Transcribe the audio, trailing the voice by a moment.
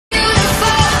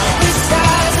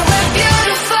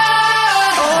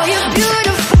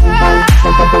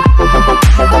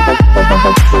Hey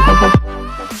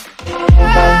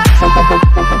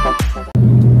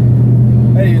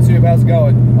YouTube, how's it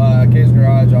going? K's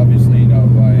Garage, obviously you know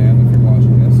who I am if you're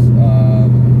watching this.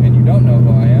 And you don't know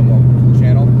who I am, welcome to the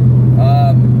channel.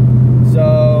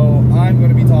 So I'm going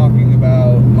to be talking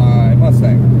about my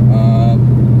Mustang.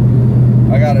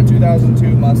 I got a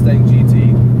 2002 Mustang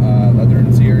GT, leather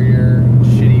interior,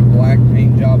 shitty black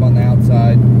paint job on the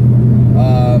outside.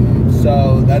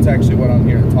 So that's actually what I'm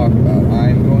here to talk about.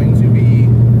 I'm going to be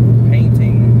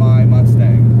painting my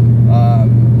Mustang.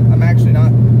 I'm actually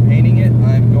not painting it,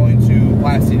 I'm going to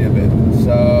Plasti dip it.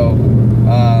 So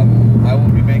I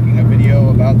will be making a video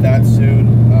about that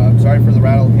soon. Sorry for the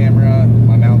rattle camera,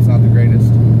 my mount's not the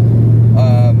greatest.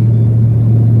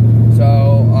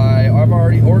 So I've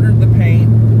already ordered the paint,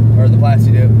 or the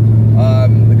Plasti dip.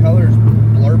 The color is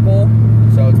blurple,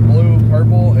 so it's blue,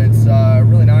 purple. It's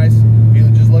really nice. You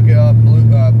just look it up,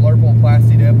 blurple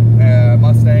Plasti dip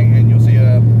Mustang, and you'll see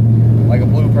like a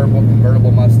blue-purple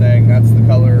convertible Mustang. That's the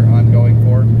color I'm going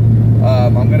for.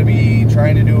 I'm going to be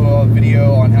trying to do a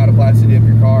video on how to Plasti dip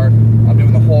your car. I'm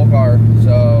doing the whole car,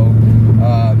 so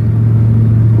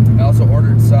I also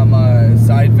ordered some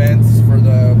side vents for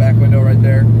the back window right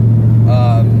there.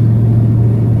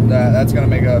 That's going to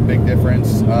make a big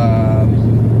difference.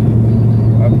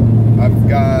 I've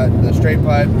got the straight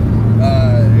pipe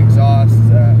exhaust,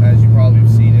 as you probably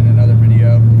have seen in another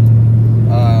video.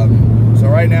 So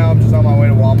right now I'm just on my way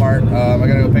to Walmart. I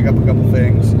gotta go pick up a couple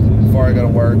things before I go to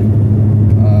work.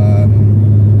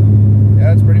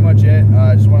 Yeah, that's pretty much it.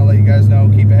 I just want to let you guys know,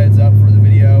 keep a heads up for the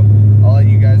video. I'll let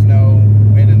you guys know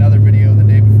in another video the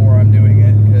day before I'm doing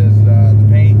it, because the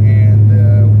paint and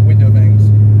the window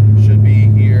things should be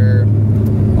here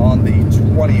on the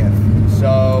 20th.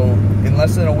 So in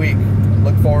less than a week,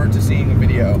 look forward to seeing a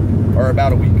video, or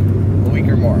about a week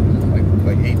or more,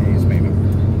 like 8 days maybe.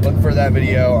 Look for that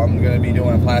video. I'm going to be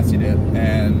doing a Plasti dip,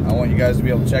 and I want you guys to be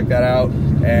able to check that out,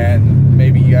 and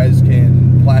maybe you guys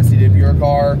can Plasti dip your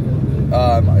car.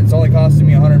 It's only costing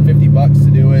me 150 bucks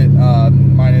to do it,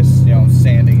 minus, you know,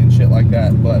 sanding and shit like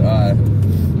that. But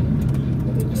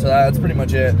so that's pretty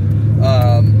much it.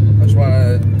 I just want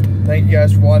to thank you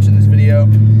guys for watching this video.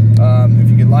 If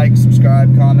you could like,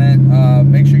 subscribe, comment,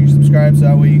 make sure you subscribe so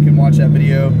that way you can watch that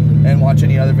video and watch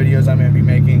any other videos I'm going to be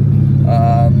making.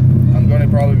 I'm going to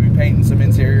probably be painting some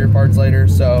interior parts later,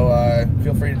 so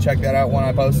feel free to check that out when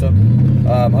I post them.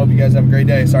 I hope you guys have a great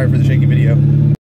day. Sorry for the shaky video.